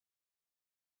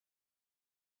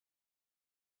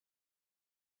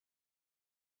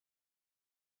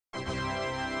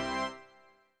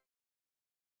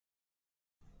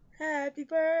Happy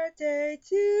birthday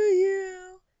to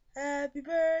you. Happy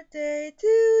birthday to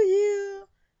you.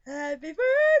 Happy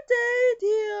birthday,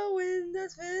 dear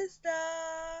Windows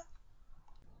Vista.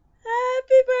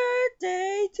 Happy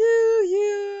birthday to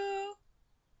you.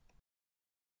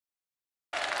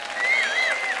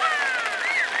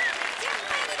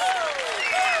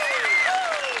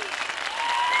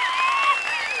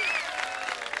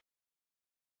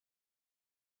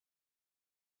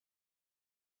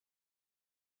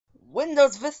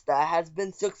 Windows Vista has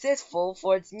been successful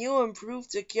for its new improved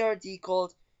security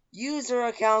called User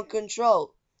Account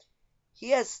Control.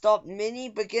 He has stopped many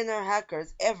beginner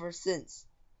hackers ever since.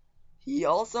 He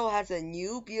also has a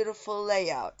new beautiful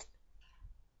layout.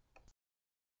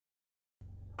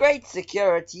 Great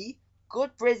security,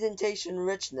 good presentation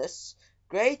richness,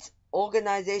 great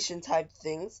organization type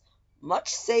things,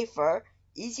 much safer,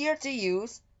 easier to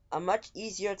use, a much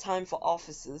easier time for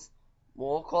offices,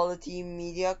 more quality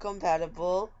media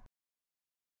compatible.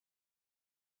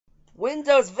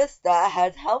 Windows Vista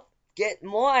has helped get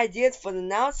more ideas for the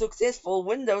now successful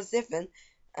Windows 7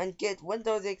 and get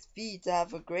Windows XP to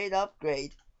have a great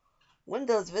upgrade.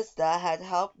 Windows Vista had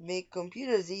helped make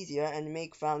computers easier and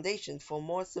make foundations for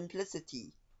more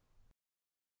simplicity.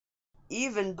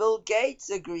 Even Bill Gates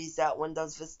agrees that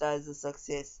Windows Vista is a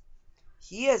success.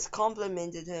 He has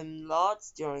complimented him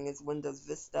lots during his Windows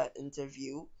Vista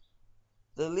interview.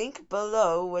 The link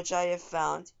below, which I have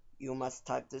found, you must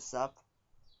type this up,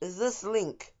 is this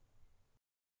link.